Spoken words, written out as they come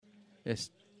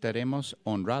Estaremos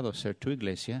honrados ser tu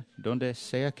iglesia, donde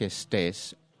sea que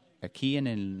estés, aquí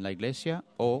en la iglesia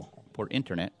o por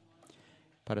internet.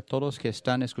 Para todos que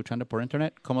están escuchando por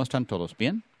internet, ¿cómo están todos?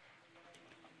 ¿Bien?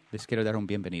 Les quiero dar un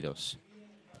bienvenidos.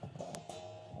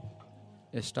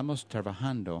 Estamos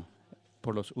trabajando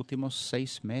por los últimos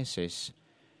 6 meses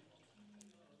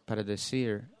para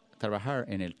trabajar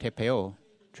en el TPO,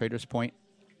 Traders Point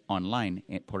Online,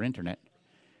 por internet,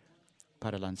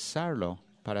 para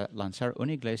lanzar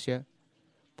una iglesia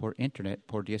por internet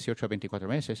por 18 a 24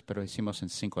 meses, pero hicimos en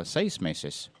 5 a 6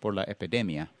 meses por la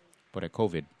epidemia, por el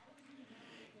COVID.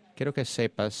 Quiero que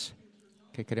sepas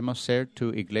que queremos ser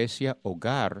tu iglesia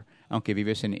hogar, aunque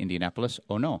vives en Indianápolis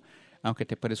o no, aunque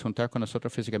te puedes juntar con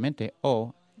nosotros físicamente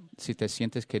o si te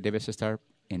sientes que debes estar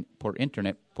por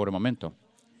internet por el momento.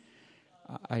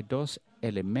 Hay 2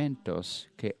 elementos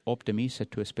que optimizan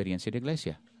tu experiencia de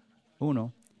iglesia.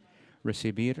 1,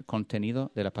 recibir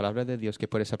contenido de la palabra de Dios que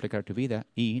puedes aplicar a tu vida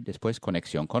y después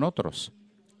conexión con otros.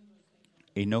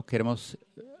 Y no queremos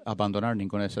abandonar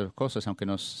ninguna de esas cosas, aunque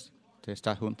te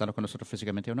estás juntando con nosotros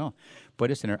físicamente o no.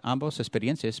 Puedes tener ambas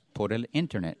experiencias por el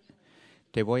internet.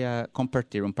 Te voy a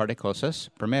compartir un par de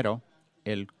cosas. Primero,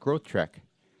 el Growth Track,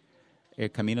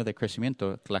 el camino de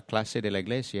crecimiento. La clase de la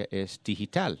iglesia es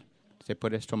digital. Se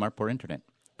puedes tomar por internet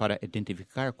para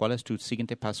identificar cuál es tu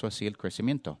siguiente paso hacia el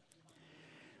crecimiento.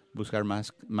 Buscar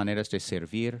más maneras de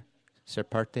servir, ser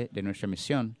parte de nuestra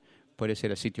misión. Puede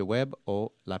ser el sitio web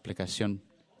o la aplicación.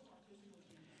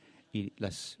 Y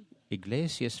las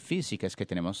iglesias físicas que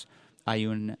tenemos, hay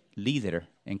un líder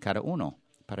en cada uno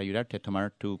para ayudarte a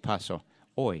tomar tu paso.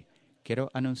 Hoy quiero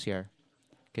anunciar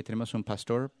que tenemos un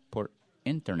pastor por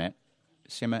internet,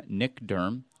 se llama Nick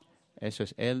Durham. Eso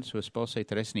es él, su esposa y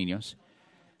 3 niños.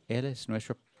 Él es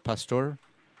nuestro pastor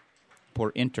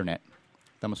por internet.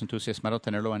 Estamos entusiasmados de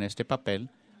tenerlo en este papel.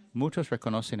 Muchos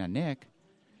reconocen a Nick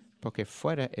porque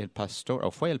fue el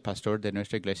pastor de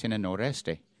nuestra iglesia en el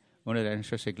noreste, una de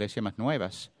nuestras iglesias más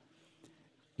nuevas.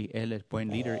 Y él es buen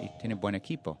líder y tiene buen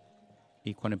equipo.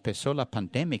 Y cuando empezó la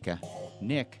pandemia,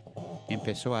 Nick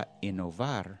empezó a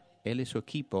innovar, él y su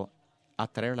equipo, a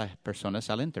traer a las personas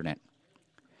al internet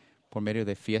por medio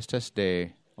de fiestas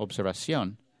de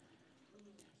observación.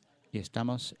 Y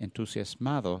estamos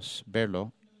entusiasmados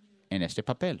verlo en este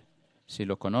papel. Si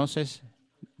lo conoces,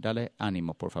 dale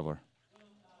ánimo, por favor.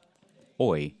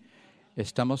 Hoy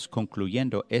estamos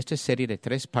concluyendo esta serie de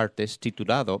 3 partes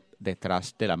titulado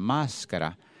Detrás de la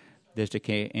Máscara, desde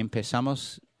que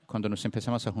cuando nos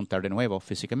empezamos a juntar de nuevo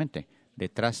físicamente,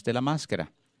 detrás de la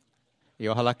máscara. Y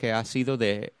ojalá que ha sido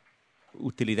de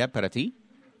utilidad para ti,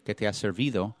 que te ha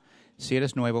servido. Si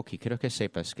eres nuevo, quiero que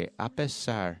sepas que a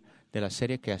pesar de la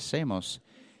serie que hacemos,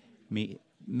 mi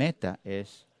meta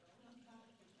es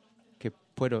que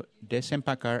puedo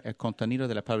desempacar el contenido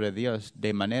de la palabra de Dios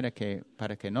de manera que,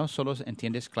 para que no solo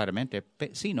entiendes claramente,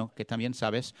 sino que también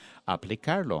sabes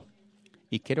aplicarlo.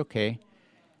 Y quiero que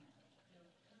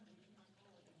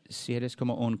si eres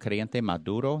como un creyente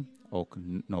maduro o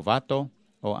novato,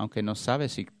 o aunque no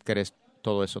sabes si crees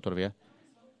todo eso todavía,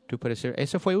 tú puedes decir,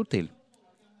 eso fue útil.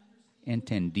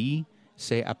 Entendí,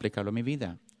 sé aplicarlo a mi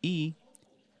vida. Y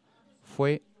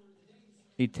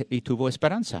tuvo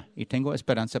esperanza. Y tengo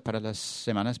esperanza para las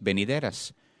semanas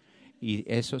venideras. Y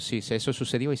si eso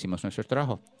sucedió, hicimos nuestro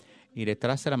trabajo. Y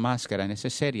detrás de la máscara, en esa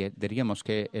serie, diríamos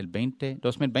que el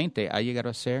 2020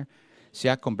 se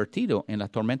ha convertido en la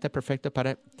tormenta perfecta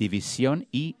para división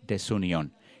y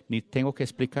desunión. Ni tengo que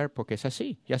explicar por qué es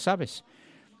así, ya sabes.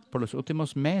 Por los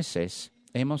últimos meses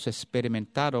hemos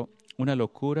experimentado una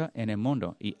locura en el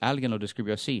mundo y alguien lo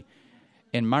describió así.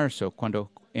 En marzo,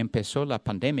 cuando empezó la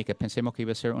pandemia, pensamos que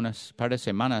iba a ser unas par de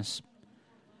semanas,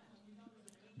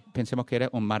 pensamos que era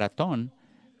un maratón,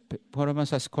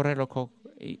 podemos correrlo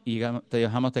y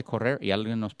dejamos de correr y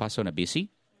alguien nos pasa una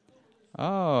bici.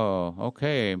 Oh, ok,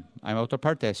 hay otra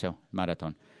parte de eso,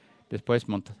 maratón. Después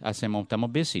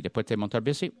montamos bici. Después de montar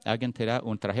bici, alguien te da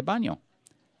un traje de baño.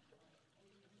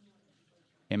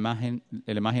 La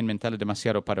imagen mental es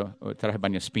demasiado para traje de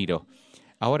baño Speedo.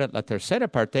 Ahora, la tercera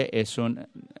parte es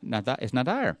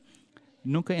nadar.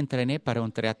 Nunca entrené para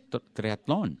un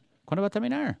triatlón. ¿Cuándo va a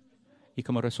terminar? Y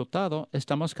como resultado,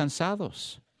 estamos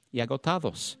cansados y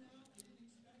agotados.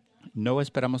 No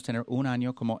esperamos tener un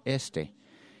año como este.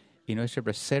 Y nuestra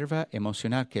reserva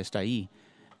emocional que está ahí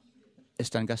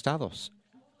está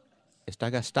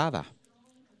gastada.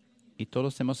 Y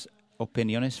todos tenemos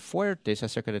opiniones fuertes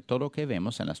acerca de todo lo que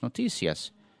vemos en las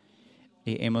noticias.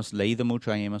 Y hemos leído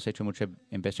mucho y hemos hecho mucha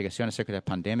investigación acerca de la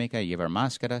pandemia y llevar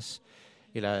máscaras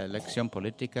y la elección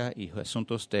política y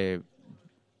asuntos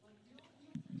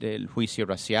del juicio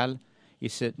racial y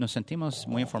nos sentimos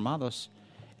muy informados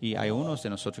y hay unos de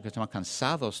nosotros que estamos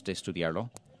cansados de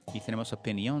estudiarlo y tenemos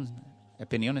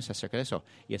opiniones acerca de eso.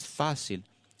 Y es fácil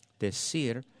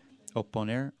decir o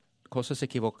poner cosas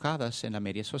equivocadas en la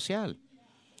media social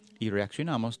y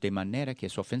reaccionamos de manera que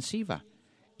es ofensiva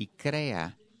y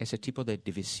crea ese tipo de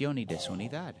división y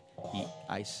desunidad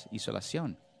y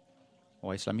isolación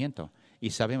o aislamiento. Y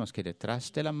sabemos que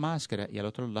detrás de la máscara y al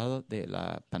otro lado de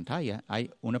la pantalla hay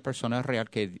una persona real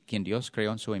quien Dios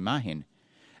creó en su imagen,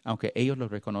 aunque ellos lo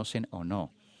reconocen o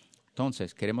no.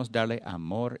 Entonces, queremos darle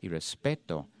amor y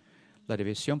respeto. La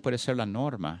división puede ser la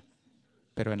norma,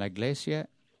 pero en la iglesia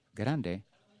grande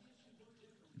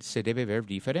se debe ver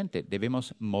diferente.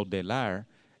 Debemos modelar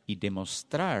y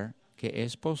demostrar que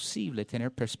es posible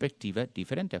tener perspectiva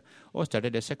diferente o estar de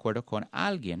desacuerdo con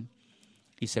alguien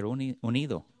y ser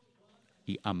unido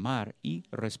y amar y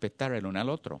respetar el uno al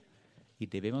otro. Y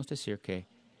debemos decir que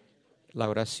la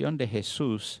oración de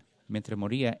Jesús mientras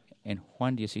moría en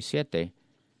Juan 17,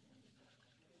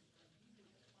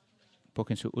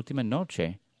 porque en su última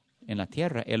noche en la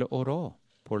tierra, Él oró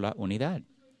por la unidad.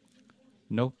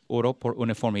 No oró por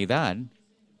uniformidad,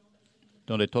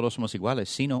 donde todos somos iguales,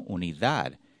 sino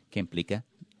unidad, que implica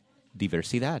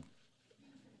diversidad,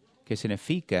 que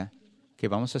significa que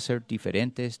vamos a ser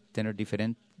diferentes, tener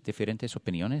diferentes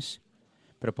opiniones,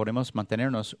 pero podemos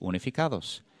mantenernos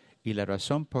unificados. Y la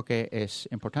razón por qué es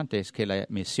importante es que la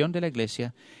misión de la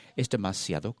iglesia es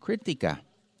demasiado crítica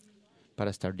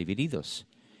para estar divididos.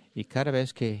 Y cada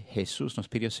vez que Jesús nos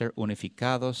pidió ser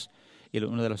unificados, y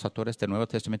uno de los autores del Nuevo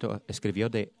Testamento escribió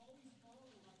de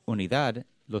unidad,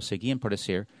 lo seguían por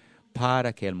decir,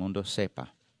 para que el mundo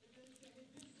sepa.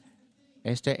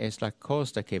 Esta es la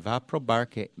cosa que va a probar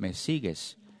que me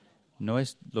sigues. No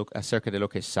es acerca de lo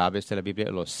que sabes de la Biblia,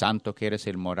 lo santo que eres,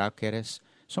 el moral que eres.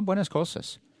 Son buenas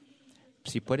cosas.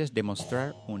 Si puedes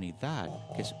demostrar unidad,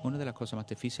 que es una de las cosas más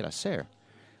difíciles de hacer,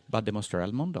 va a demostrar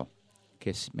al mundo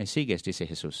que me sigues, dice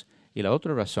Jesús. Y la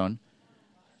otra razón,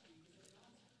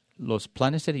 los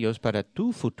planes de Dios para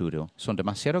tu futuro son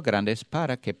demasiado grandes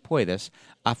para que puedas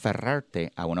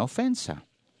aferrarte a una ofensa.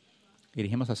 Y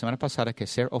dijimos la semana pasada que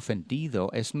ser ofendido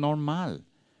es normal.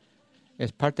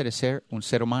 Es parte de ser un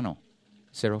ser humano,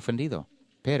 ser ofendido.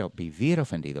 Pero vivir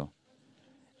ofendido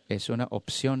es una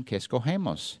opción que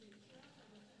escogemos.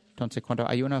 Entonces, cuando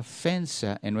hay una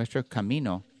ofensa en nuestro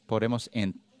camino, podemos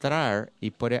entrar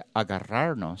y puede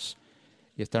agarrarnos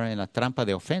y estar en la trampa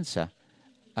de ofensa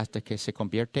hasta que se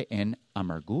convierte en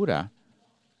amargura.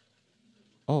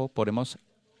 O podemos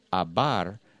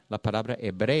abar la palabra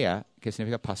hebrea que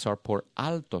significa pasar por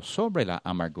alto sobre la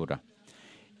amargura.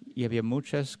 Y había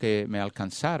muchas que me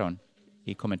alcanzaron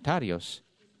y comentarios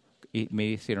y me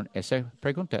hicieron esa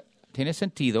pregunta. ¿Tiene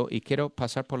sentido? Y quiero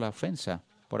pasar por la ofensa,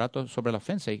 por alto sobre la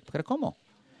ofensa. ¿Pero cómo?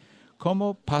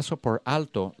 ¿Cómo paso por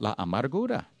alto la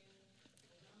amargura?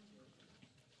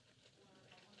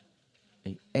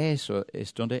 Y eso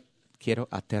es donde quiero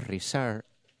aterrizar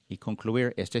y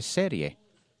concluir esta serie.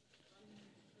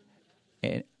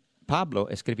 Pablo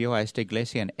escribió a esta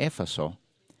iglesia en Éfeso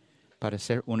para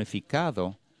ser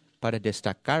unificado, para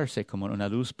destacarse como una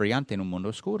luz brillante en un mundo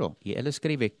oscuro. Y él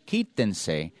escribe,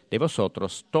 quítense de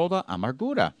vosotros toda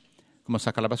amargura, como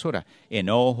saca la basura,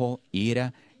 enojo,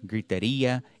 ira,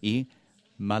 gritería y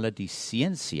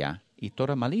maledicencia y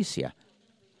toda malicia.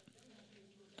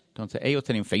 Entonces, ellos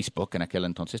tenían Facebook en aquel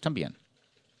entonces también.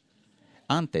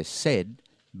 Antes, sed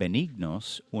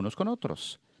benignos unos con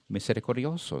otros,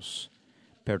 misericordiosos,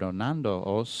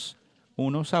 perdonándoos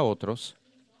unos a otros.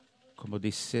 Como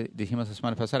dijimos la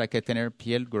semana pasada, hay que tener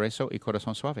piel grueso y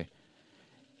corazón suave.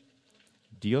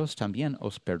 Dios también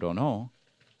os perdonó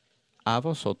a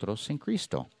vosotros en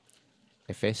Cristo.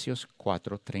 Efesios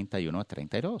 4, 31 a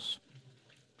 32.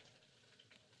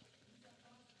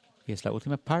 Y es la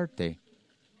última parte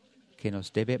que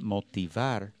nos debe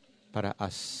motivar para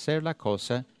hacer la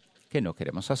cosa que no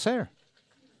queremos hacer.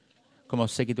 Como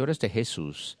seguidores de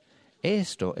Jesús,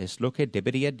 esto es lo que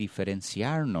debería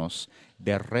diferenciarnos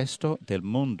del resto del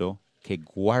mundo que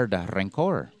guarda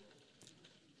rencor.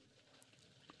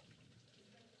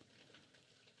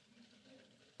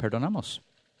 Perdonamos,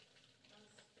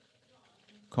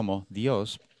 como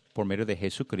Dios, por medio de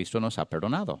Jesucristo, nos ha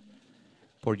perdonado.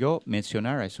 Por yo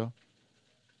mencionar eso,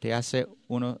 te hace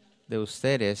uno de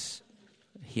ustedes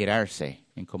girarse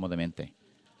incómodamente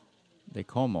de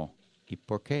cómo y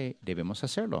por qué debemos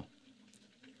hacerlo.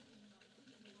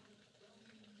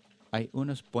 Hay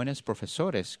unos buenos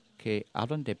profesores que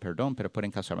hablan de perdón, pero pueden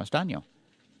causar más daño.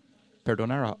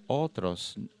 Perdonar a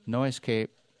otros no es que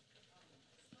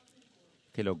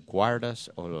lo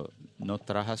guardas o no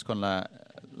trabajas con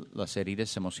las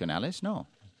heridas emocionales, no.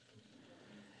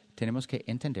 tenemos que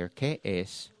entender qué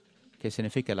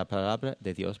significa la palabra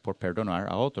de Dios por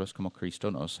perdonar a otros como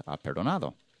Cristo nos ha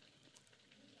perdonado.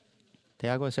 Te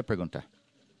hago esa pregunta.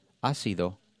 ¿Ha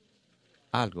sido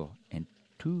algo en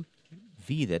tu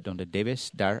vida donde debes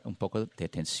dar un poco de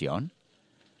atención?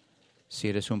 Si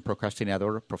eres un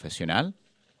procrastinador profesional,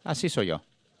 así soy yo.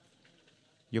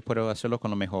 Yo puedo hacerlo con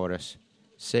los mejores.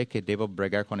 Sé que debo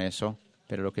bregar con eso,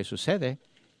 pero lo que sucede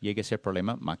llega a ser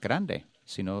problema más grande.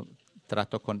 Si no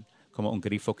trato como un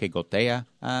grifo que gotea,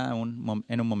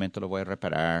 en un momento lo voy a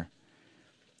reparar.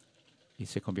 Y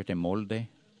se convierte en molde.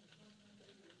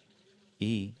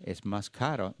 Y es más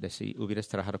caro de si hubieras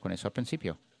trabajado con eso al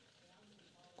principio.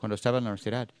 Cuando estaba en la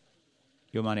universidad,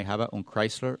 yo manejaba un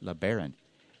Chrysler LeBaron.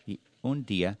 Y un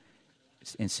día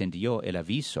encendió el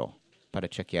aviso para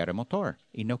chequear el motor.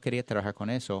 Y no quería trabajar con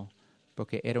eso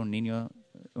porque era un niño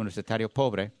universitario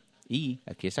pobre. Y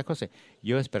aquí esa cosa,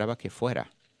 yo esperaba que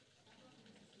fuera.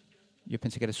 Yo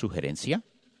pensé que era sugerencia.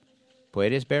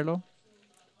 ¿Puedes verlo?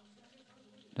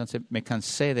 Entonces me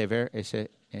cansé de ver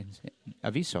ese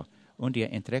aviso. Un día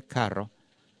entré al carro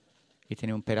y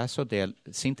tenía un pedazo de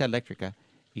cinta eléctrica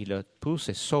y lo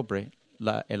puse sobre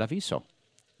el aviso.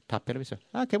 Tapé el aviso.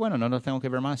 Ah, qué bueno, no lo tengo que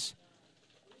ver más.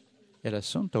 El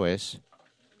asunto es,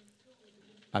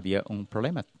 había un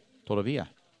problema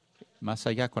todavía. Más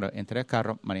allá, cuando entré al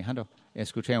carro manejando,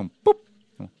 escuché un ¡pup!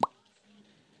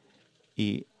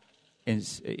 Y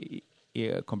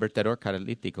el convertidor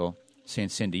catalítico se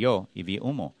encendió y vi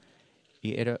humo.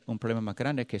 Y era un problema más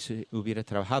grande que si hubiera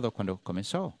trabajado cuando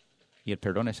comenzó. Y el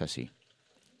perdón es así.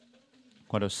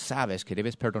 Cuando sabes que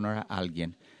debes perdonar a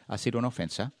alguien, ha sido una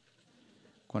ofensa.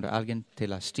 Cuando alguien te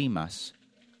lastimas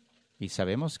y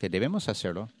sabemos que debemos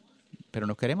hacerlo, pero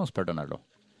no queremos perdonarlo.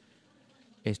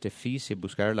 Es difícil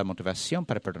buscar la motivación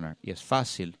para perdonar y es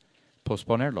fácil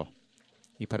posponerlo.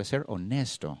 Y para ser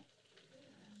honesto,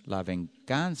 la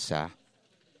venganza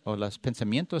o los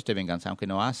pensamientos de venganza, aunque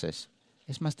no haces,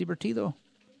 es más divertido.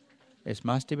 Es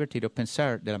más divertido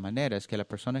pensar de la manera que la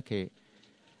persona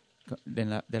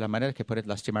de la manera que puedes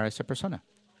lastimar a esa persona.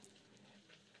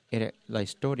 Era la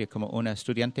historia como un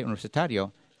estudiante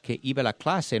universitario que iba a la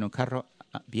clase en un carro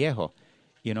viejo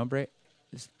y un hombre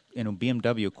en un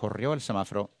BMW corrió al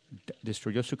semáforo,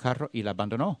 destruyó su carro y lo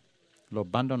abandonó. Lo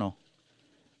abandonó.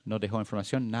 No dejó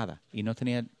información, nada. Y no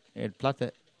tenía el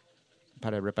plata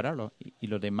para repararlo. Y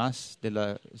lo demás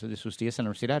de sus días en la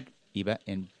universidad iba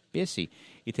en bici.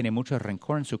 Y tenía mucho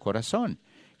rencor en su corazón,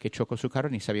 que chocó su carro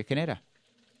y ni sabía quién era.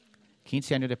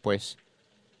 15 años después,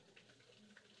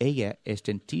 ella es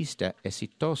dentista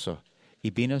exitoso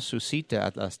y vino a su cita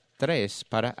a las 3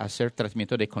 para hacer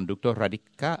tratamiento de conducto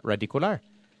radicular.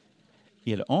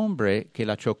 Y el hombre que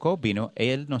la chocó vino,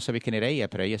 él no sabía quién era ella,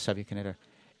 pero ella sabía quién era.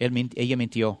 Ella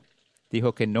mintió.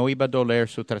 Dijo que no iba a doler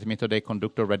su tratamiento de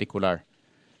conducto radicular.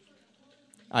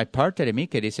 Hay parte de mí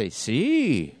que dice,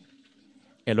 sí,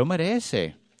 él lo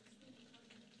merece.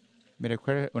 Me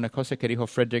recuerda una cosa que dijo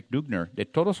Frederick Dugner. De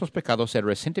todos los pecados, el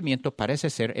resentimiento parece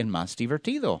ser el más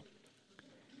divertido.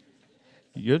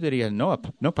 Yo diría, no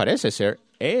parece ser,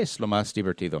 es lo más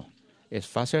divertido. Es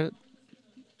fácil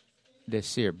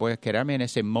decir, voy a quedarme en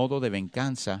ese modo de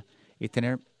venganza y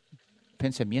tener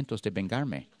pensamientos de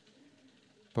vengarme.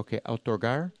 Porque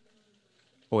otorgar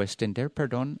o extender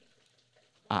perdón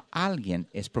a alguien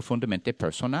es profundamente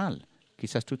personal.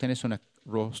 Quizás tú tienes un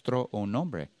rostro o un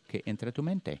nombre que entra a tu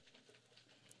mente.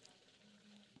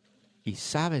 Y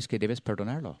sabes que debes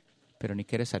perdonarlo, pero ni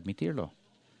quieres admitirlo.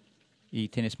 Y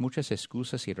tienes muchas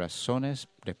excusas y razones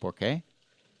de por qué.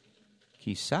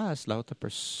 Quizás la otra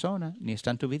persona ni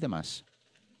está en tu vida más.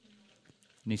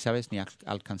 Ni sabes ni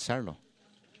alcanzarlo.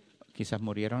 Quizás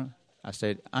murieron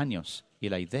hace años y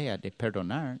la idea de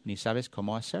perdonar ni sabes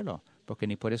cómo hacerlo, porque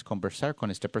ni puedes conversar con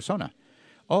esta persona.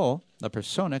 O la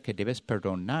persona que debes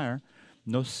perdonar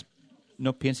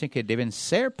no piensa que deben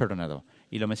ser perdonados.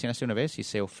 Y lo mencionaste una vez y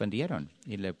se ofendieron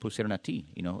y le pusieron a ti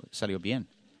y no salió bien.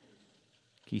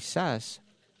 Quizás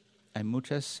hay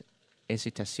muchas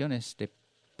hesitaciones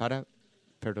para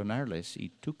perdonarles y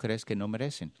tú crees que no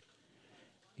merecen.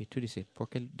 Y tú dices, ¿por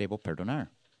qué debo perdonar?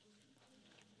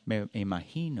 Me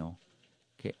imagino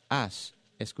que has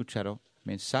escuchado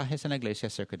mensajes en la iglesia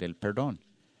acerca del perdón.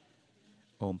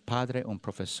 O un padre, un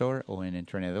profesor o un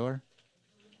entrenador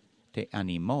te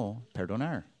animó a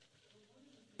perdonar.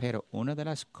 Pero una de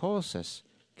las cosas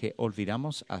que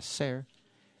olvidamos hacer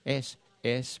es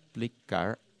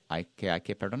explicar que hay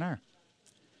que perdonar.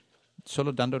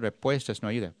 Solo dando respuestas no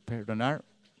ayuda. Perdonar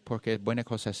porque es buena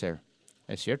cosa hacer.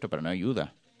 Es cierto, pero no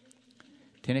ayuda.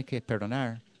 Tienes que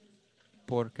perdonar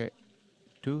porque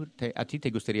a ti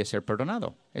te gustaría ser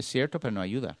perdonado. Es cierto, pero no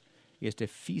ayuda. y es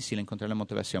difícil encontrar la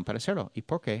motivación para hacerlo. ¿Y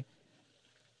por qué?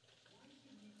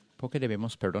 Porque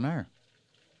debemos perdonar.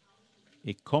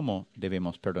 ¿Y cómo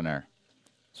debemos perdonar?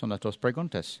 Son las dos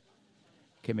preguntas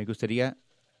que me gustaría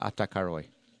atacar hoy.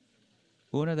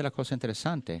 Una de las cosas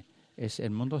interesantes es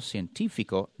el mundo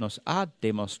científico nos ha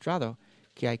demostrado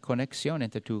que hay conexión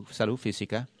entre tu salud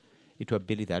física y tu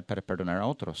habilidad para perdonar a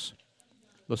otros.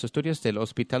 Los estudios del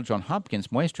Hospital Johns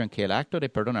Hopkins muestran que el acto de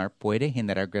perdonar puede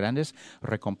generar grandes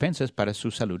recompensas para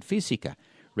su salud física,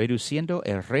 reduciendo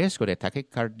el riesgo de ataque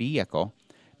cardíaco,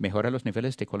 mejora los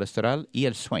niveles de colesterol y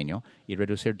el sueño, y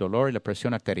reducir dolor y la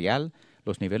presión arterial,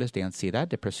 los niveles de ansiedad,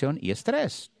 depresión y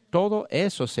estrés. Todo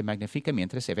eso se magnifica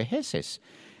mientras envejeces.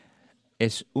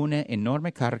 Es una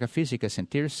enorme carga física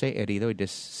sentirse herido y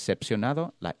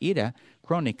decepcionado. La ira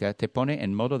crónica te pone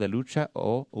en modo de lucha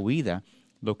o huida,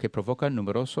 lo que provoca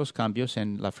numerosos cambios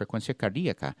en la frecuencia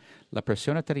cardíaca, la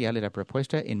presión arterial y la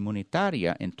respuesta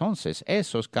inmunitaria. Entonces,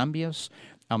 esos cambios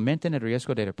aumentan el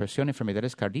riesgo de depresión,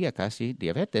 enfermedades cardíacas y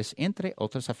diabetes, entre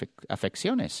otras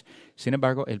afecciones. Sin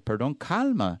embargo, el perdón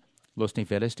calma los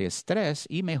niveles de estrés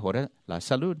y mejora la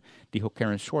salud, dijo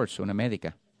Karen Schwartz, una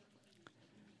médica.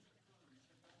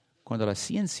 Cuando la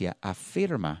ciencia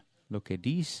afirma lo que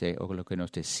dice o lo que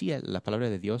nos decía la palabra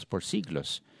de Dios por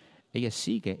siglos, ella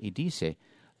sigue y dice,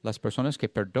 las personas que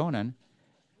perdonan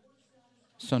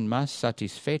son más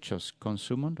satisfechos con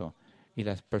su mundo y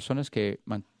las personas que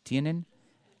mantienen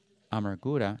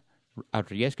amargura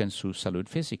arriesgan su salud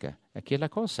física. Aquí es la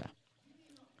cosa.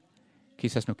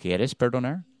 Quizás no quieres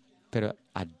perdonar, pero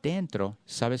adentro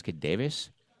sabes que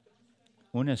debes.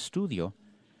 Un estudio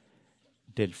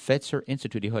del Fetzer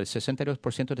Institute dijo que el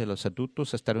 62% de los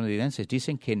adultos estadounidenses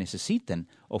dicen que necesitan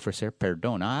ofrecer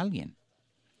perdón a alguien.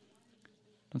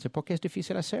 Entonces, ¿por qué es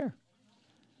difícil hacer?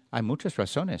 Hay muchas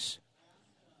razones.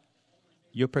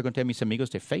 Yo pregunté a mis amigos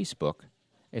de Facebook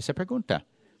esa pregunta.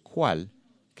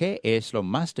 ¿Qué es lo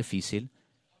más difícil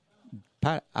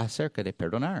acerca de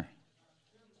perdonar?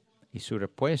 Y su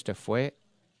respuesta fue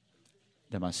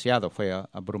fue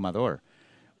abrumador.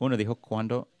 Uno dijo,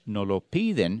 cuando no lo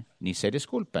piden ni se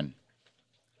disculpan.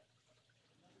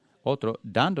 Otro,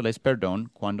 dándoles perdón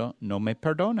cuando no me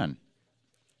perdonan.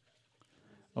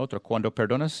 Otro, cuando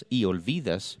perdonas y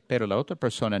olvidas, pero la otra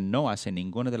persona no hace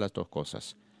ninguna de las dos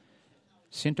cosas.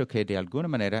 Siento que de alguna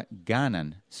manera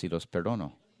ganan si los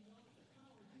perdono.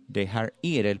 Dejar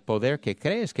ir el poder que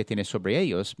crees que tienes sobre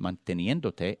ellos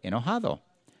manteniéndote enojado.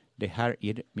 Dejar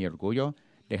ir mi orgullo,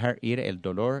 dejar ir el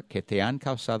dolor que te han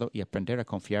causado y aprender a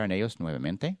confiar en ellos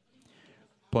nuevamente.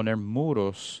 Poner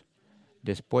muros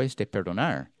después de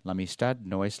perdonar. La amistad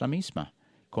no es la misma.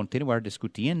 Continuar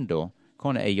discutiendo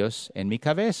con ellos en mi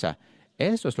cabeza.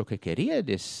 Eso es lo que quería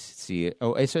decir,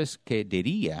 o eso es que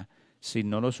diría si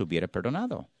no los hubiera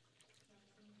perdonado.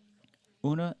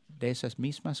 Una de esas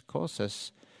mismas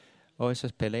cosas o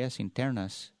esas peleas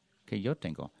internas que yo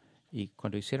tengo. Y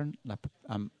cuando hicieron a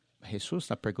Jesús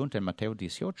la pregunta en Mateo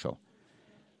 18,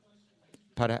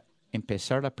 para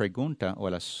empezar la pregunta o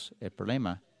el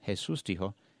problema, Jesús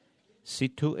dijo, si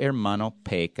tu hermano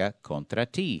peca contra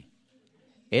ti.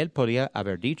 Él podía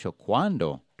haber dicho,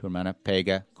 cuando tu hermana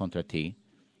pega contra ti,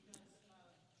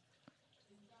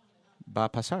 va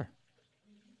a pasar.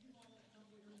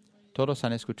 Todos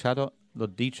han escuchado lo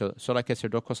dicho, solo hay que hacer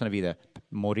dos cosas en la vida,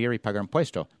 morir y pagar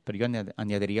impuestos. Pero yo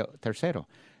añadiría tercero,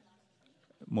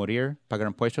 morir, pagar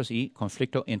impuestos y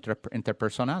conflicto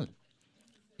interpersonal.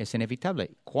 Es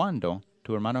inevitable. Cuando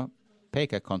tu hermano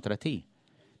peca contra ti,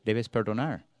 debes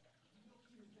perdonar.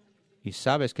 Y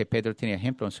sabes que Pedro tiene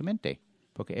ejemplo en su mente,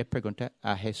 porque él pregunta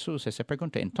a Jesús esa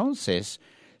pregunta. Entonces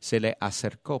se le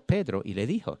acercó Pedro y le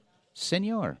dijo,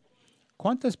 Señor,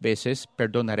 ¿cuántas veces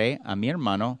perdonaré a mi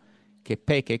hermano que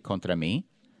peque contra mí?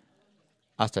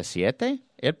 ¿Hasta 7?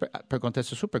 Él pregunta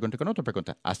su pregunta con otra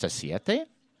pregunta. ¿Hasta 7?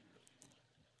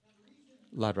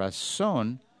 La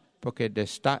razón por que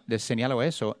señalo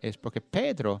eso es porque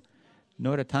Pedro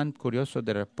no era tan curioso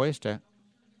de la respuesta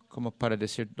como para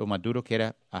decir lo maduro que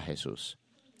era a Jesús.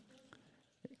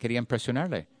 Quería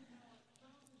impresionarle.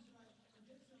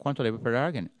 ¿Cuánto debe perdonar a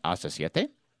alguien? ¿Hasta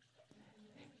 7?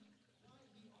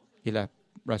 Y la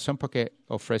razón por qué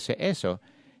ofrece eso,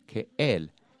 que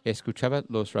él escuchaba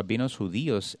los rabinos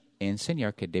judíos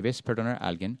enseñar que debes perdonar a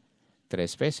alguien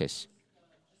 3 veces.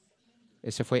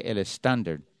 Ese fue el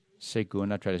estándar según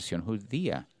la tradición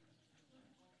judía.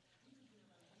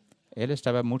 Él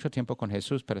estaba mucho tiempo con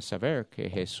Jesús para saber que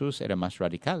Jesús era más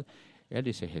radical. Él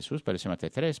dice, Jesús parece más de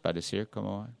 3, para decir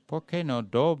como, ¿por qué no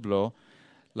doblo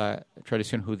la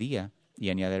tradición judía y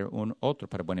añadir un otro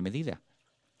para buena medida?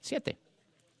 7.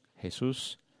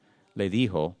 Jesús le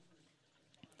dijo,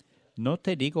 no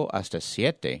te digo hasta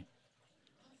 7,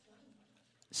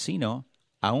 sino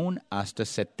aún hasta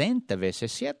 70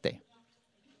 veces 7.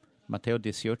 Mateo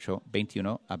 18,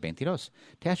 21 a 22.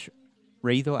 ¿Te has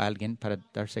reído a alguien para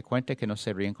darse cuenta que no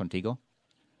se ríen contigo?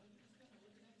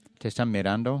 ¿Te están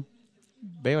mirando?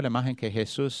 Veo la imagen que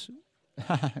Jesús,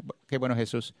 qué bueno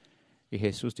Jesús. Y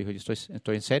Jesús dijo, yo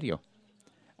estoy en serio.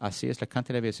 Así es la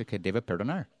cantidad de veces que debe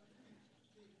perdonar.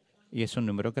 Y es un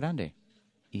número grande.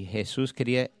 Y Jesús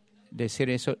quería decir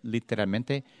eso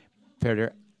literalmente,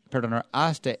 perdonar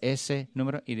hasta ese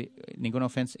número y ninguna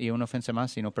ofensa y una ofensa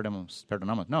más y no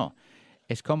perdonamos. No,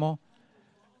 es como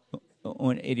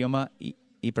un idioma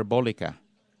hiperbólica.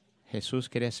 Jesús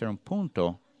quería hacer un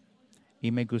punto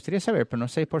y me gustaría saber, pero no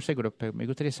sé por seguro, pero me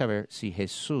gustaría saber si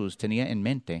Jesús tenía en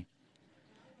mente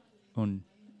un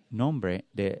hombre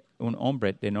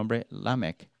de nombre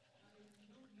Lamech.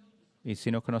 Y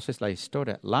si no conoces la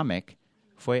historia, Lamech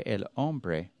fue el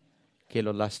hombre que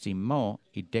lo lastimó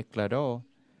y declaró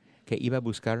que iba a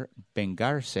buscar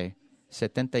vengarse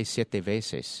 77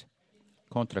 veces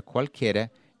contra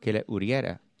cualquiera que le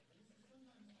hiriera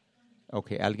o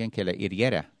que alguien que le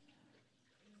hiriera.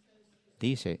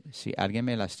 Dice, si alguien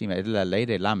me lastima, es la ley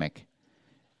de Lamech.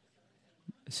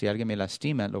 Si alguien me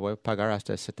lastima, lo voy a pagar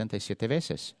hasta 77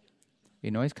 veces.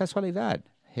 Y no es casualidad.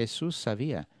 Jesús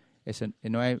sabía.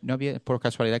 No había por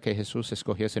casualidad que Jesús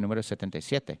escogió ese número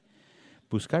 77.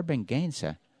 Buscar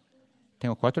venganza.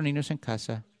 Tengo 4 niños en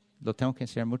casa. Lo tengo que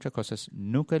enseñar muchas cosas.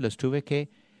 Nunca tuve que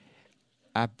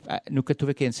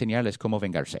enseñarles cómo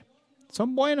vengarse.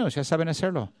 Son buenos, ya saben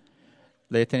hacerlo.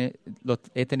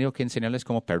 He tenido que enseñarles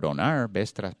cómo perdonar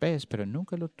vez tras vez, pero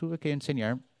nunca lo tuve que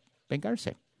enseñar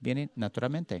vengarse. Viene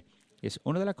naturalmente. Es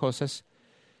una de las cosas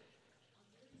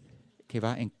que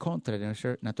va en contra de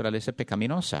nuestra naturaleza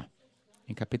pecaminosa.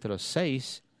 En capítulo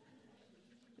 6,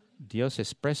 Dios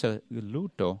expresa el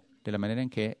luto de la manera en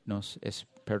que nos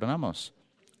perdonamos.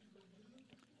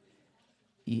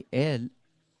 Y Él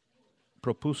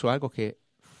propuso algo que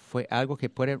fue algo que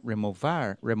puede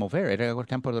remover, era algo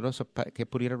tan poderoso que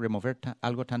pudiera remover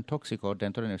algo tan tóxico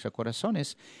dentro de nuestros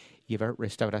corazones y llevar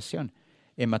restauración.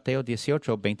 En Mateo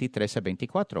 18, 23 a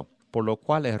 24, por lo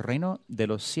cual el reino de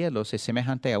los cielos es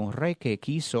semejante a un rey que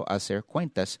quiso hacer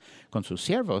cuentas con sus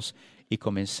siervos y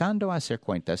comenzando a hacer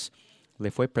cuentas,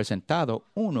 le fue presentado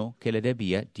uno que le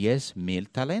debía 10,000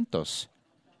 talentos.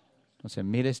 Entonces,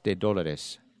 miles de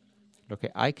dólares. Lo que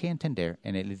hay que entender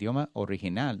en el idioma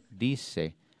original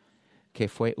dice que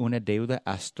fue una deuda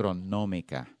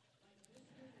astronómica.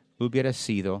 Hubiera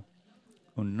sido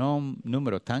un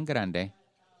número tan grande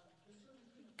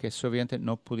que obviamente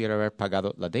no pudiera haber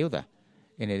pagado la deuda.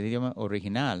 En el idioma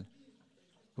original,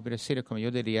 hubiera sido como yo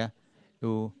diría,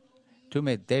 tú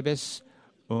me debes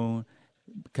un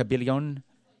cabillón,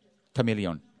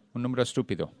 tamillón, un número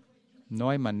estúpido. No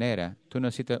hay manera, tú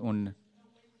necesitas un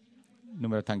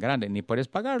número tan grande, ni puedes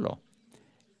pagarlo.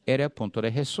 Era el punto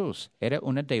de Jesús. Era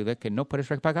una deuda que no puedes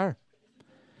repagar.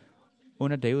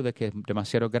 Una deuda que es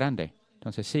demasiado grande.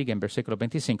 Entonces sigue en versículo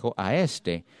 25. A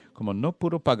como no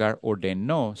pudo pagar,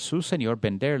 ordenó su señor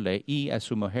venderle y a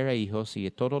su mujer e hijos y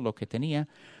todo lo que tenía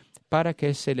para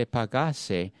que se le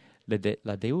pagase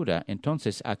la deuda.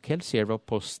 Entonces aquel siervo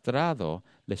postrado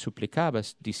le suplicaba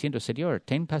diciendo, Señor,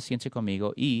 ten paciencia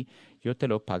conmigo y yo te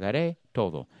lo pagaré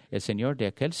todo. El señor de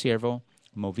aquel siervo,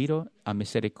 movido a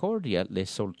misericordia, le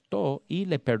soltó y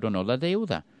le perdonó la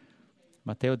deuda.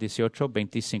 Mateo 18,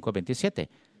 25 a 27.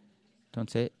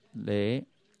 Entonces le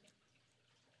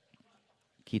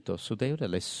quitó su deuda,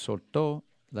 le soltó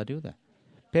la deuda.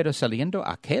 Pero saliendo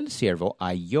aquel siervo,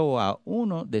 halló a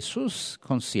uno de sus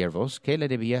consiervos que le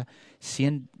debía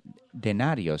 100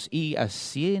 denarios y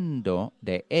haciendo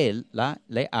de él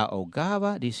le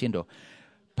ahogaba diciendo,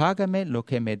 págame lo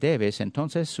que me debes.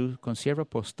 Entonces su consiervo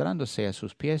postrándose a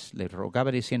sus pies le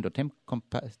rogaba diciendo, ten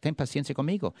paciencia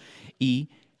conmigo y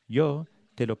yo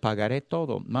te lo pagaré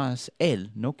todo. Mas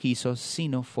él no quiso,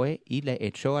 sino fue y le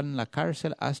echó en la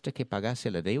cárcel hasta que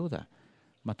pagase la deuda.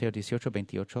 Mateo 18,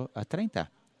 28 a 30.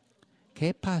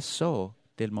 ¿Qué pasó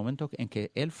del momento en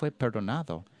que él fue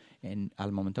perdonado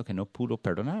al momento que no pudo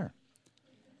perdonar?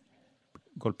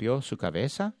 ¿Golpeó su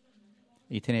cabeza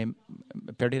y tiene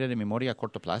pérdida de memoria a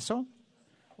corto plazo?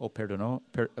 ¿O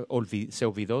se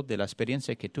olvidó de la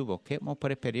experiencia que tuvo? ¿Cómo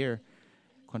puede pedir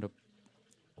cuando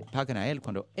pagan a él,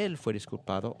 cuando él fue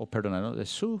disculpado o perdonado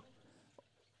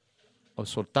o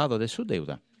soltado de su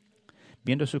deuda?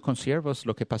 Viendo sus consiervos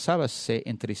lo que pasaba, se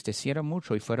entristecieron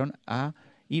mucho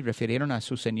y refirieron a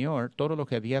su señor todo lo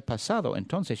que había pasado.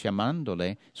 Entonces,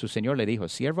 llamándole, su señor le dijo,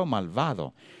 siervo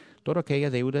malvado, toda aquella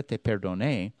deuda te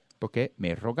perdoné porque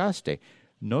me rogaste.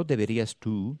 ¿No deberías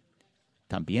tú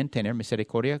también tener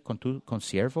misericordia con tu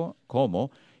consiervo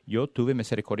como yo tuve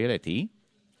misericordia de ti.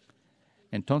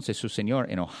 Entonces su señor,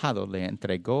 enojado, le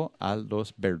entregó a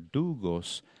los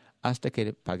verdugos hasta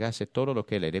que pagase todo lo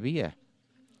que le debía.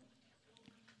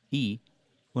 Y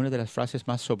una de las frases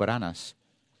más soberanas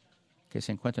que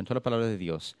se encuentra en toda la palabra de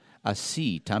Dios: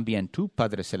 así también tu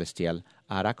Padre Celestial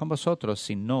hará con vosotros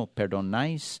si no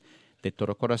perdonáis de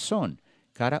todo corazón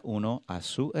cada uno a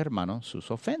su hermano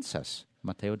sus ofensas.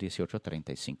 Mateo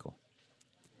 18:35.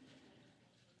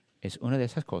 Es una de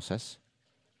esas cosas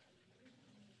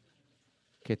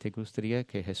que te gustaría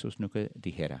que Jesús nunca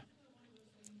dijera.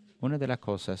 Una de las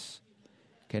cosas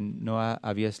que no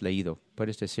habías leído,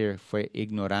 puedes decir, fue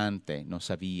ignorante, no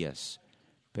sabías,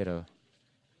 pero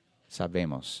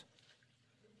sabemos.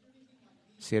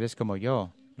 Si eres como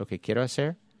yo, lo que quiero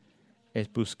hacer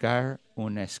es buscar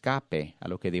un escape a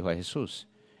lo que dijo Jesús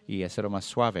y hacerlo más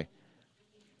suave.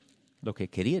 Lo que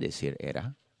quería decir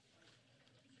era,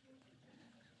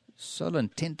 solo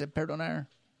intenta perdonar.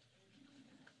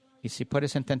 Y si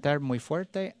puedes intentar muy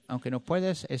fuerte, aunque no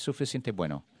puedes, es suficiente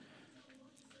bueno.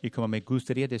 Y como me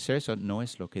gustaría decir eso, no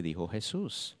es lo que dijo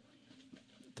Jesús.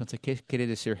 Entonces, ¿qué quiere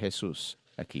decir Jesús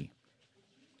aquí?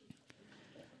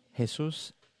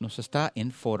 Jesús nos está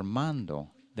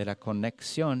informando de la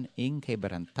conexión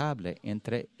inquebrantable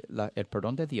entre el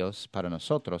perdón de Dios para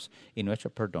nosotros y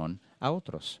nuestro perdón a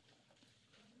otros.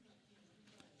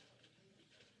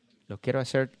 Lo quiero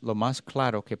hacer lo más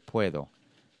claro que puedo.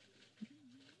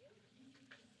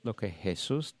 Lo que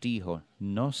Jesús dijo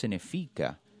no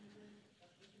significa,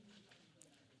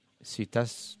 si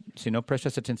no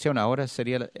prestas atención, ahora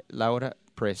sería la hora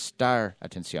prestar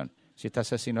atención. Si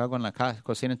estás haciendo algo en la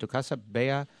cocina en tu casa,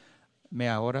 véame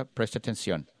ahora, presta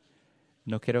atención.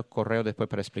 No quiero correo después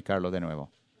para explicarlo de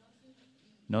nuevo.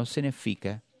 No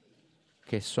significa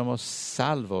que somos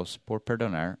salvos por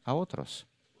perdonar a otros.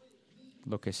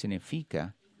 Lo que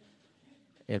significa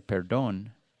el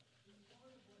perdón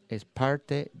es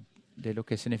parte de lo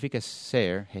que significa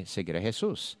seguir a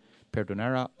Jesús.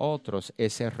 Perdonar a otros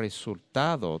es el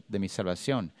resultado de mi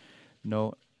salvación.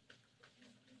 No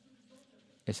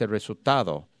es el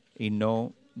resultado y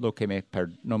no lo que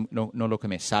no lo que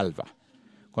me salva.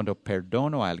 Cuando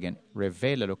perdono a alguien,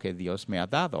 revela lo que Dios me ha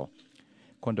dado.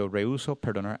 Cuando rehúso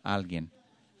perdonar a alguien,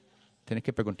 tienes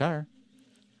que preguntar,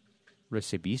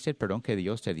 ¿recibiste el perdón que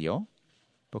Dios te dio?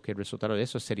 Porque el resultado de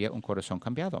eso sería un corazón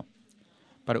cambiado.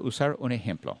 Para usar un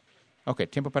ejemplo. Ok,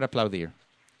 tiempo para aplaudir.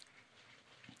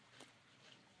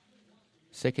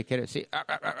 Sé que quieres... Sí,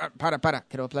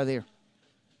 quiero aplaudir.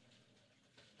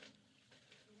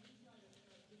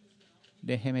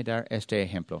 Déjeme dar este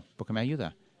ejemplo, porque me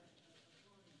ayuda.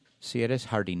 Si eres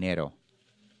jardinero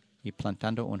y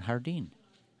plantando un jardín,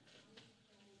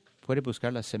 puedes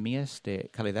buscar las semillas de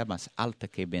calidad más alta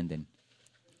que venden.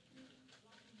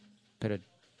 Pero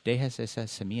dejas esa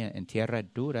semilla en tierra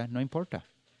dura, no importa.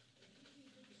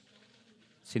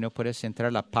 Si no puedes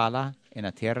entrar la pala en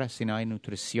la tierra, si no hay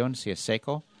nutrición, si es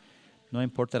seco, no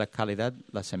importa la calidad de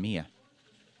la semilla.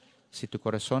 Si tu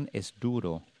corazón es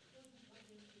duro,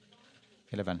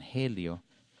 el Evangelio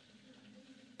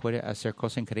puede hacer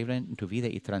cosas increíbles en tu vida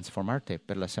y transformarte,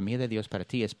 pero la semilla de Dios para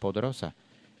ti es poderosa,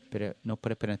 pero no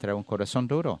puede penetrar un corazón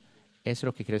duro. Eso es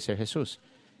lo que quiere decir Jesús.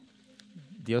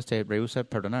 Dios te rehúsa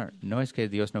perdonar. No es que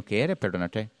Dios no quiere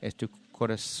perdonarte, es tu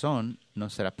corazón no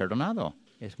será perdonado.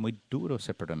 Es muy duro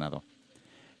ser perdonado.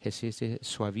 Jesús dice,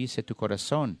 suavice tu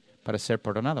corazón para ser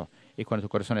perdonado. Y cuando tu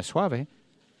corazón es suave,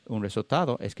 un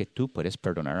resultado es que tú puedes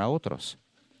perdonar a otros.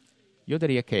 Yo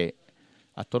diría que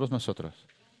a todos nosotros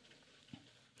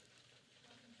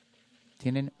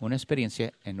tienen una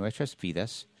experiencia en nuestras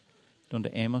vidas donde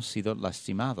hemos sido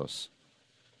lastimados.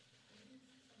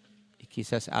 Y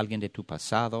quizás alguien de tu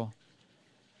pasado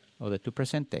o de tu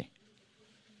presente,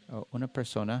 o una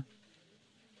persona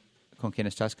con quien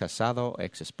estás casado,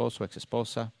 ex esposo, ex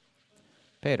esposa,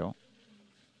 pero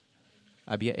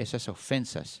había esas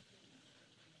ofensas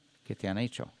que te han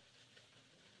hecho.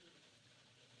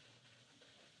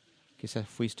 Quizás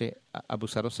fuiste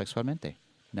abusado sexualmente.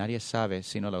 Nadie sabe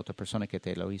sino la otra persona que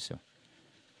te lo hizo.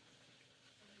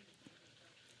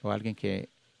 O alguien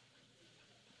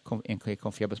en que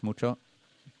confiabas mucho,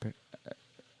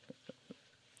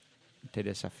 te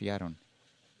desafiaron.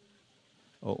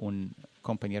 O un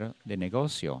compañero de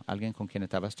negocio, alguien con quien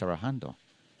estabas trabajando,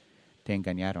 te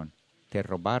engañaron, te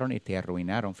robaron y te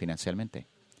arruinaron financieramente.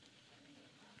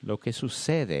 Lo que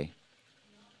sucede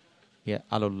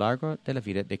a lo largo de la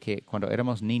vida, de que cuando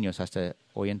éramos niños hasta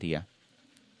hoy en día,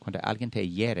 cuando alguien te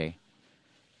hiere,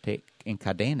 te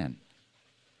encadenan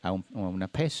a una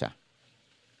pesa.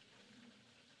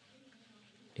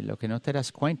 Y lo que no te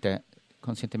das cuenta,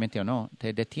 conscientemente o no,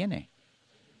 te detiene.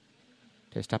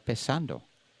 te está pesando.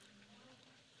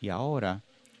 Y ahora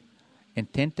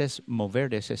intentes mover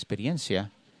de esa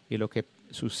experiencia y lo que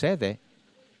sucede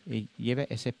y lleve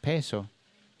ese peso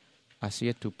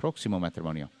hacia tu próximo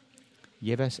matrimonio.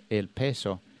 Llevas el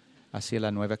peso hacia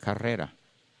la nueva carrera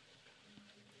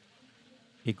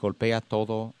y golpea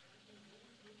todo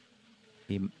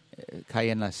y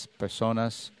cae en las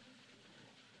personas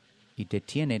y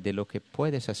detiene de lo que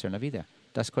puedes hacer en la vida.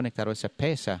 Estás conectado a esa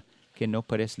pesa que no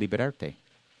puedes liberarte,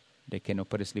 de que no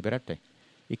puedes liberarte.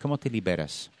 ¿Y cómo te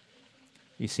liberas?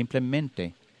 Y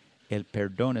simplemente el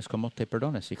perdón es como te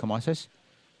perdonas. ¿Y cómo haces?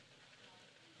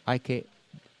 Hay que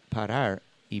parar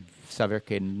y saber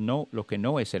que no, lo que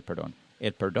no es el perdón.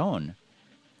 El perdón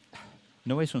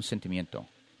no es un sentimiento,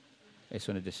 es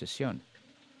una decisión.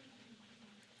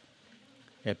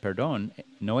 El perdón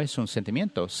no es un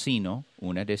sentimiento, sino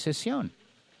una decisión.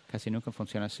 Casi nunca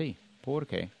funciona así.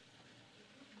 Porque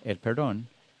el perdón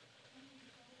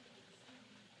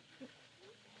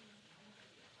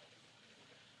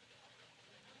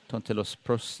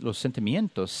entonces los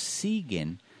sentimientos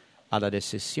siguen a la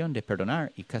decisión de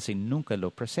perdonar y casi nunca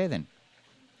lo preceden.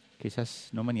 Quizás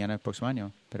no mañana, el próximo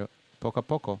año, pero poco a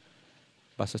poco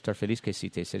vas a estar feliz que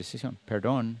hiciste esa decisión.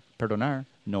 Perdonar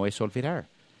no es olvidar.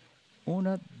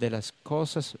 Una de las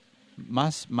cosas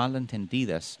más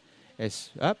malentendidas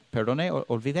es, perdoné,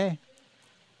 olvidé.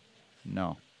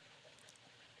 No.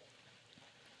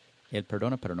 Él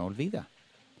perdona, pero no olvida.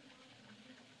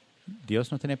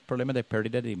 Dios no tiene problema de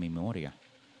pérdida de memoria.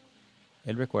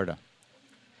 Él recuerda.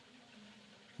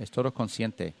 Es todo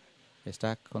consciente.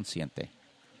 Está consciente.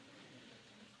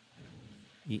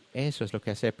 Y eso es lo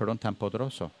que hace el perdón tan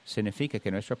poderoso. Significa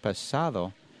que nuestro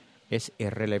pasado es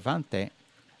irrelevante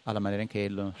a la manera en que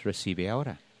Él nos recibe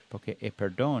ahora. Porque el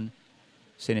perdón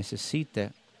se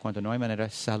necesita cuando no hay manera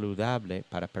saludable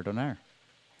para perdonar.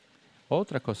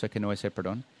 Otra cosa que no es el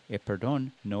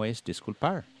perdón no es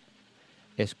disculpar.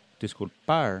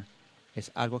 Disculpar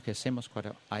es algo que hacemos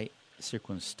cuando hay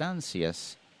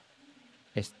circunstancias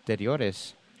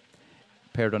exteriores.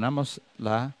 Perdonamos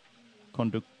la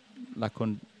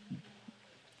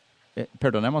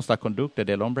conducta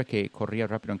del hombre que corría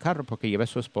rápido en carro porque lleva a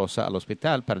su esposa al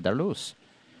hospital para dar luz.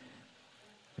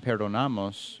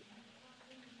 Perdonamos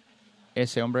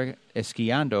ese hombre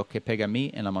esquiando que pega a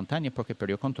mí en la montaña porque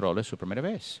perdió control de su primera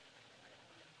vez.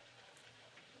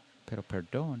 Pero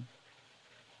perdón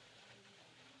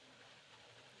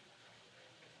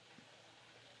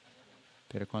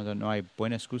pero cuando no hay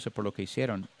buena excusa por lo que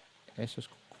hicieron, eso es.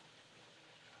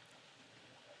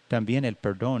 También el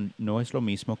perdón no es lo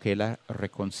mismo que la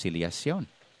reconciliación.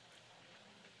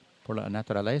 Por la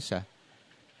naturaleza,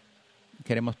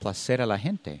 queremos placer a la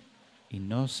gente y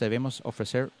no sabemos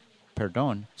ofrecer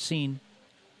perdón sin.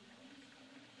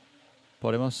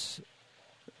 Podemos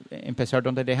empezar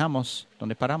donde dejamos,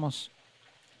 donde paramos.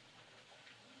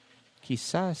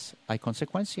 Quizás hay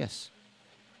consecuencias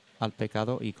al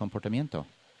pecado y comportamiento.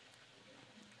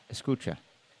 Escucha,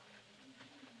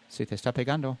 si te está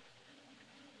pegando,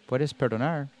 puedes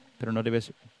perdonar, pero no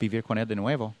debes vivir con él de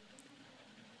nuevo.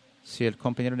 Si el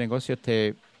compañero de negocio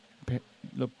te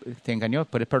engañó,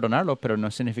 puedes perdonarlo, pero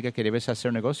no significa que debes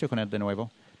hacer negocio con él de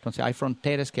nuevo. Entonces hay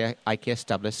fronteras que hay que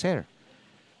establecer.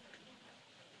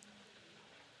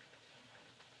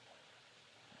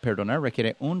 Perdonar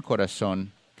requiere un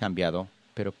corazón cambiado,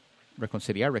 pero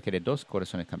reconciliar requiere 2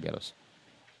 corazones cambiados.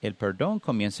 El perdón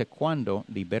comienza cuando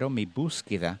libero mi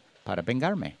búsqueda para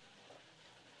vengarme.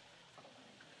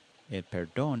 El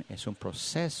perdón es un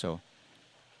proceso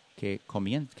que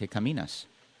caminas.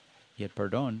 Y el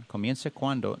perdón comienza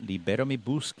cuando libero mi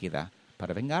búsqueda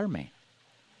para vengarme.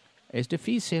 Es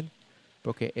difícil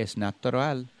porque es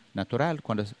natural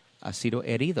cuando has sido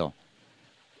herido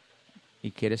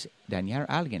y quieres dañar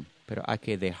a alguien, pero hay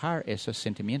que dejar esos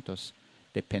sentimientos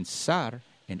de pensar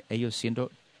en ellos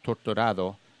siendo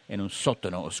torturados en un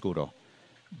sótano oscuro.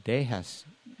 Dejas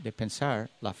de pensar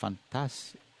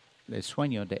el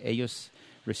sueño de ellos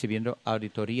recibiendo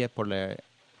auditoría por el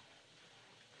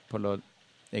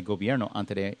gobierno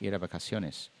antes de ir a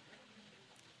vacaciones.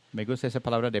 Me gusta esa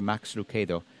palabra de Max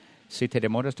Lucado. Si te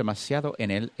demoras demasiado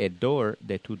en el hedor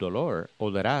de tu dolor,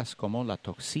 olerás como la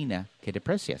toxina que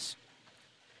deprecias.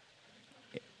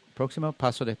 Próximo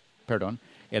paso de perdón.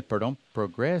 El perdón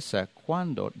progresa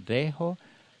cuando dejo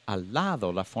al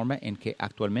lado la forma en que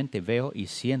actualmente veo y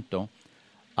siento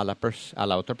a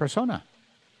la otra persona.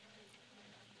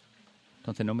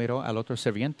 Entonces no miro al otro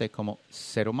sirviente como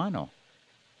ser humano.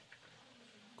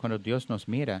 Cuando Dios nos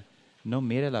mira, no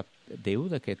mira la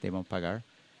deuda que debemos pagar.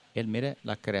 Él mira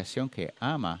la creación que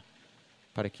ama,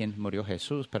 para quien murió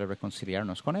Jesús, para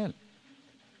reconciliarnos con Él.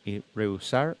 Y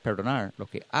rehusar perdonar lo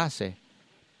que hace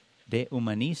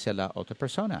deshumaniza a la otra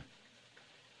persona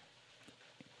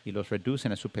y los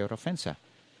reducen a su peor ofensa.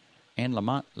 En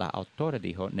la autora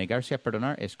dijo, negarse a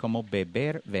perdonar es como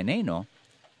beber veneno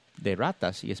de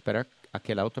ratas y esperar a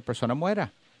que la otra persona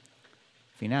muera.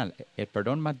 Final, el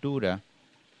perdón madura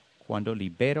cuando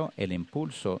libero el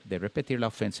impulso de repetir la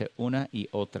ofensa una y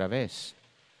otra vez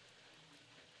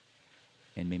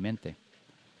en mi mente.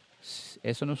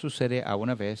 Eso no sucede a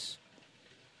una vez,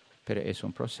 pero es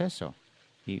un proceso.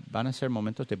 Y van a ser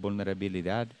momentos de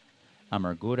vulnerabilidad,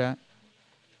 amargura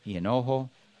y enojo.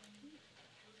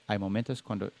 Hay momentos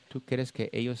cuando tú quieres que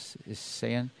ellos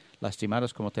sean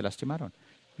lastimados como te lastimaron.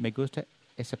 Me gusta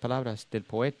esa palabra del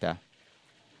poeta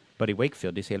Buddy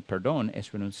Wakefield. Dice, el perdón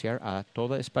es renunciar a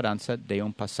toda esperanza de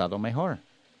un pasado mejor.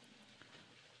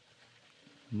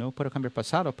 No puedo cambiar el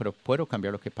pasado, pero puedo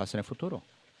cambiar lo que pasa en el futuro.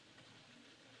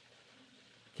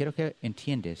 Quiero que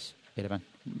entiendas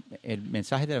el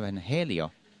mensaje del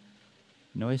Evangelio.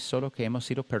 No es solo que hemos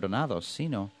sido perdonados,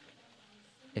 sino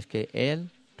es que Él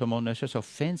tomó nuestras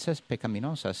ofensas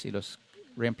pecaminosas y los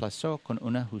reemplazó con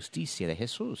una justicia de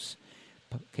Jesús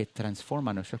que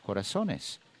transforma nuestros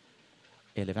corazones.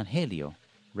 El Evangelio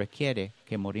requiere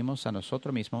que morimos a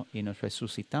nosotros mismos y nos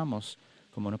resucitamos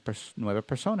como una nueva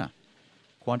persona.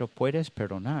 Cuando puedes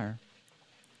perdonar,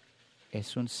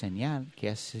 es un señal que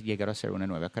has llegado a ser una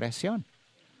nueva creación,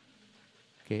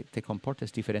 que te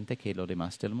comportes diferente que lo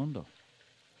demás del mundo.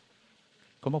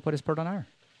 ¿Cómo puedes perdonar?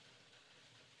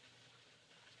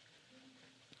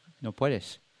 No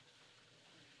puedes.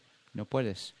 No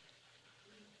puedes.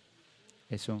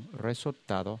 Es un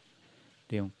resultado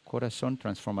de un corazón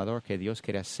transformador que Dios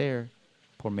quiere hacer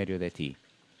por medio de ti. De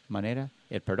manera,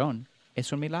 el perdón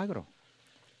es un milagro.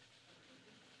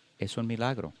 Es un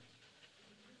milagro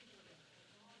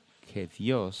que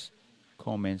Dios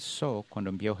comenzó cuando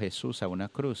envió a Jesús a una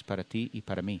cruz para ti y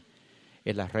para mí.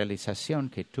 Es la realización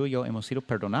que tú y yo hemos sido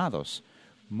perdonados,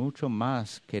 mucho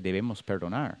más que debemos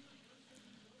perdonar.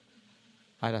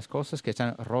 Hay las cosas que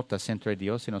están rotas entre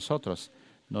Dios y nosotros.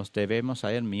 Nos debemos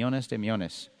a Él millones de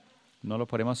millones. No lo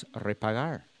podemos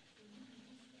repagar.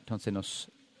 Entonces nos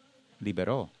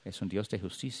liberó. Es un Dios de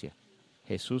justicia.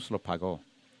 Jesús lo pagó.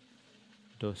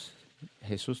 Entonces,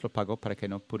 Jesús lo pagó para que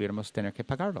no pudiéramos tener que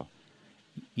pagarlo.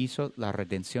 Hizo la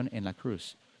redención en la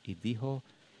cruz. Y dijo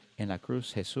en la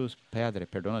cruz, Jesús, Padre,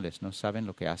 perdónales, no saben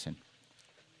lo que hacen.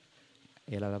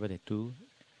 Él hablaba de tú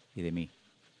y de mí.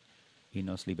 Y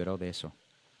nos liberó de eso.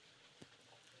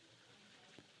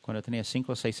 Cuando tenía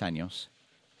 5 o 6 años,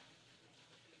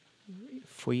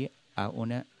 fui a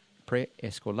una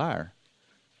preescolar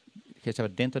que estaba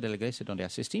dentro de la iglesia donde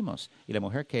asistimos. Y la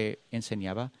mujer que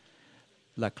enseñaba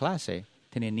la clase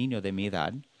tenía un niño de mi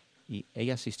edad y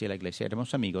ella asistía a la iglesia.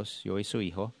 Éramos amigos, yo y su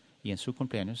hijo, y en su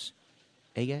cumpleaños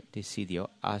ella decidió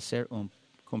hacer un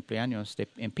cumpleaños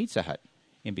en Pizza Hut.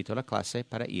 Invitó a la clase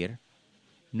para ir.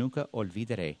 Nunca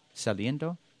olvidaré.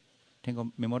 Saliendo,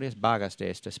 tengo memorias vagas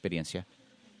de esta experiencia.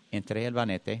 Entré al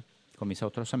banete con mis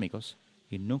otros amigos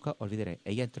y nunca olvidaré.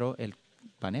 Ella entró al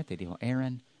banete y dijo,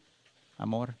 Aaron,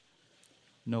 amor,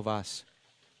 no vas.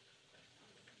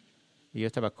 Y yo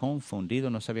estaba confundido,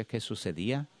 no sabía qué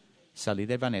sucedía. Salí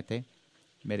del banete,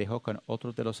 me dejó con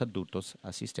otros de los adultos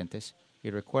asistentes y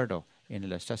recuerdo en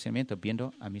el estacionamiento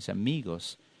viendo a mis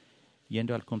amigos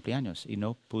yendo al cumpleaños y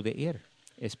no pude ir.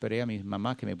 Esperé a mi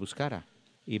mamá que me buscara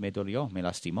y me dolió, me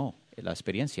lastimó la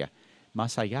experiencia.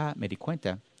 Más allá me di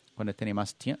cuenta, cuando tenía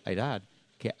más edad,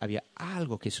 que había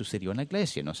algo que sucedió en la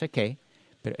iglesia, no sé qué,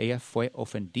 pero ella fue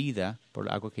ofendida por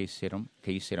algo que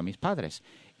hicieron mis padres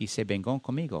y se vengó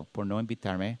conmigo por no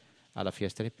invitarme a la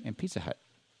fiesta en Pizza Hut.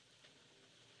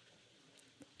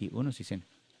 Y unos dicen,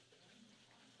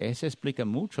 eso explica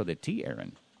mucho de ti,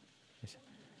 Aaron.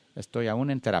 Estoy aún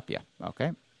en terapia, ¿ok?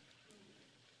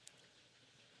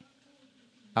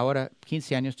 Ahora,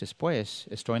 15 años después,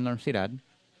 estoy en la universidad.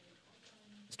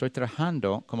 Estoy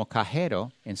trabajando como cajero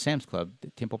en Sam's Club de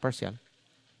tiempo parcial.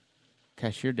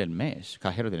 Cajero del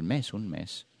mes, un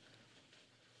mes.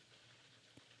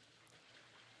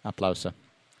 Aplauso.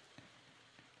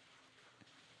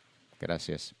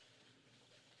 Gracias.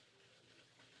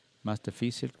 Más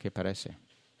difícil que parece.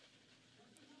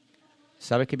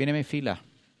 ¿Sabe que viene mi fila?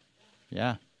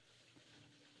 Ya.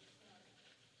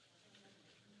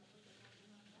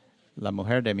 La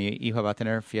mujer de mi hijo va a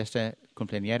tener fiesta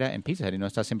cumpleañera en Pizza Hut y no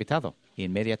estás invitado.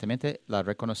 Inmediatamente la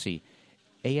reconocí.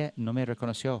 Ella no me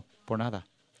reconoció por nada.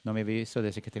 No me había visto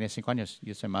desde que tenía 5 años.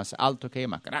 Yo soy más alto que ella,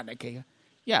 más grande que ella.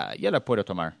 Ya la puedo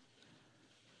tomar.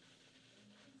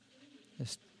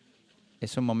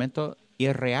 Es un momento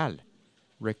irreal.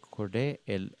 recordé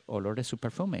el olor de su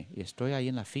perfume y estoy ahí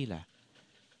en la fila.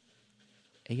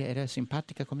 Ella era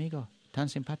simpática conmigo, tan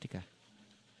simpática.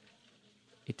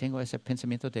 Y tengo ese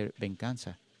pensamiento de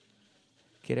venganza.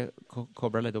 Quiero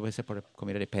cobrarle 2 veces por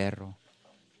comida de perro.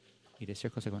 Y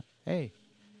decir cosas como, hey,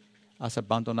 ¿has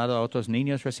abandonado a otros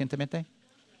niños recientemente?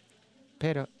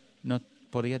 Pero no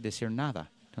podía decir nada.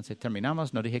 Entonces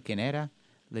terminamos, no dije quién era,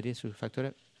 le di su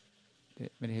factura,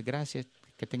 me dije gracias,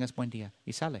 que tengas buen día,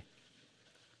 y sale.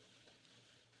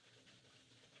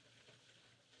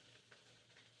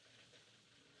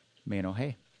 Me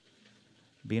enojé.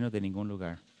 Vino de ningún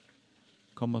lugar.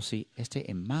 Como si esta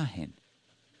imagen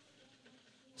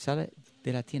sale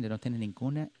de la tienda, no tiene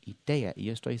ninguna idea, y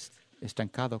yo estoy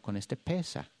estancado con este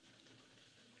peso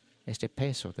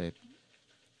de...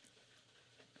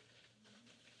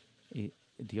 Y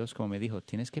Dios, como me dijo,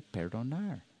 tienes que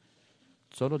perdonar.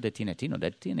 Solo detiene a ti, no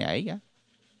detiene a ella.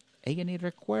 Ella ni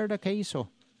recuerda qué hizo.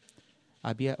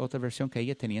 Había otra versión que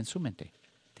ella tenía en su mente.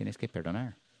 Tienes que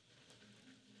perdonar.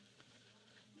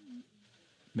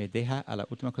 Me deja a la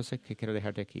última cosa que quiero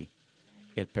dejarte aquí.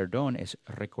 El perdón es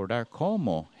recordar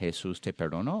cómo Jesús te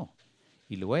perdonó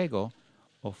y luego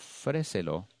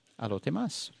ofrécelo a los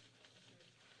demás.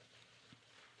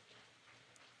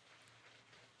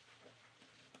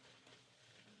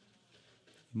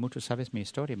 Muchos sabes mi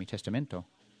historia, mi testamento.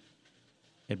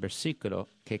 El versículo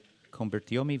que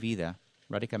convirtió mi vida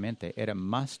radicalmente era: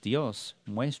 más Dios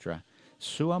muestra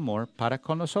su amor para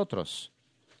con nosotros,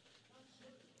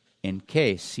 en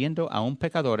que, siendo aún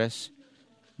pecadores,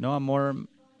 no amor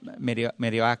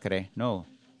mediocre, no,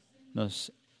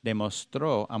 nos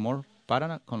demostró amor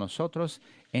para con nosotros,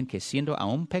 en que, siendo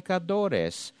aún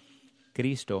pecadores,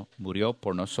 Cristo murió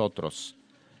por nosotros.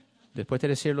 Después de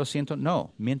decir lo siento,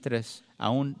 no, mientras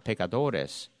aún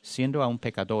pecadores, siendo aún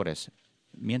pecadores,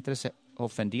 mientras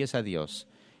ofendías a Dios,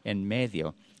 en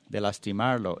medio de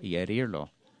lastimarlo y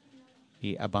herirlo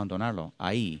y abandonarlo,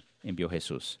 ahí envió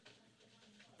Jesús.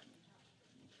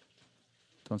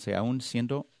 Entonces, aún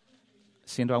siendo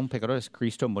aún pecadores,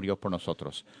 Cristo murió por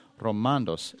nosotros.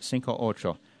 Romanos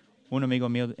 5:8. Un amigo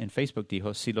mío en Facebook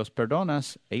dijo, si los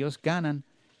perdonas, ellos ganan.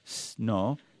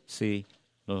 No, si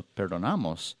los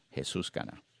perdonamos, Jesús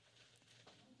gana.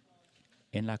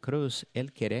 En la cruz,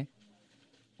 Él quiere,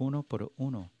 uno por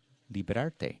uno,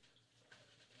 librarte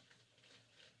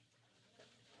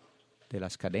de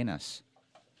las cadenas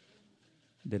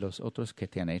de los otros que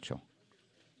te han hecho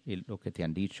y lo que te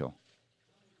han dicho,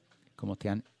 cómo te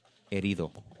han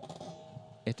herido.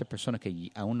 Esta persona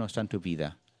que aún no está en tu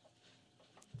vida,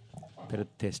 pero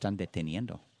te están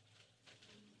deteniendo.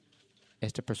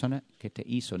 Esta persona que te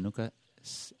hizo, nunca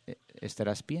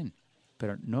estarás bien,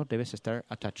 pero no debes estar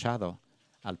atachado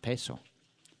al peso,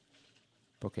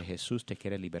 porque Jesús te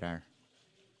quiere liberar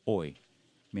hoy,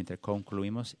 mientras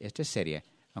concluimos esta serie,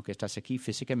 aunque estás aquí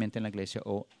físicamente en la iglesia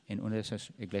o en una de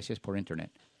esas iglesias por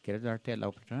internet. Quiero darte la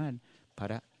oportunidad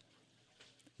para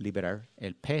liberar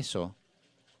el peso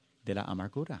de la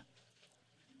amargura.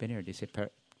 Venir, dice,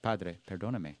 Padre,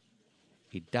 perdóname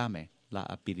y dame la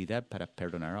habilidad para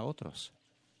perdonar a otros.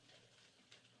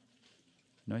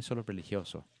 No es solo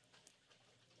religioso,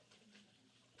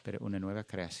 pero una nueva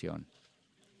creación.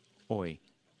 Hoy,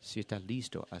 si estás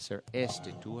listo a hacer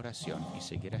tu oración y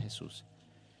seguir a Jesús,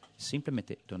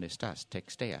 simplemente donde estás,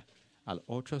 textea al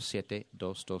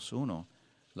 87221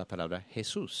 la palabra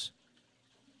Jesús.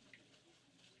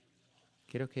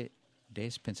 Quiero que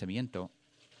des pensamiento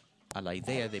a la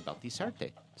idea de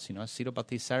bautizarte. Si no has sido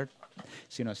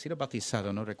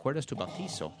bautizado, no recuerdas tu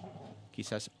bautizo,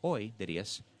 quizás hoy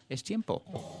dirías, es tiempo,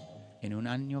 en un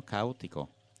año caótico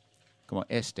como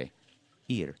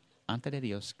ir ante de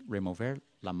Dios, remover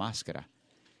la máscara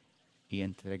y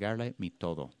entregarle mi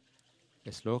todo.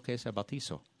 Es lo que es el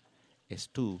bautizo. Es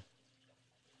tú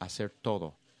hacer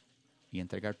todo y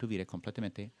entregar tu vida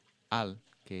completamente al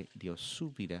que dio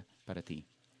su vida para ti.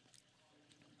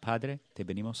 Padre, te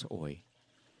venimos hoy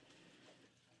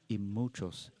y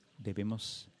muchos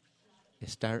debemos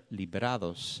estar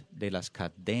liberados de las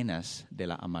cadenas de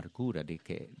la amargura de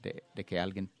que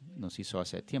alguien nos hizo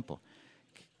hace tiempo.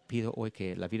 Pido hoy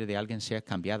que la vida de alguien sea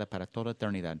cambiada para toda la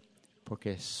eternidad,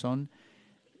 porque son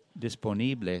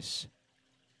disponibles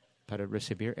para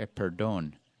recibir el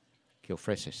perdón que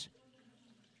ofreces,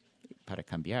 para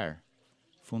cambiar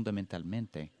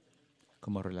fundamentalmente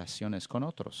como relaciones con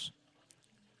otros.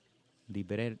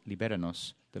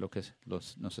 Libéranos de lo que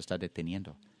nos está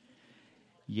deteniendo.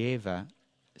 Lleva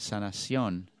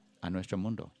sanación a nuestro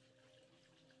mundo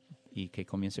y que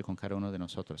comience con cada uno de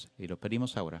nosotros. Y lo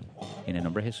pedimos ahora en el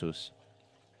nombre de Jesús.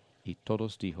 Y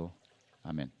todos dijo,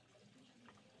 amén.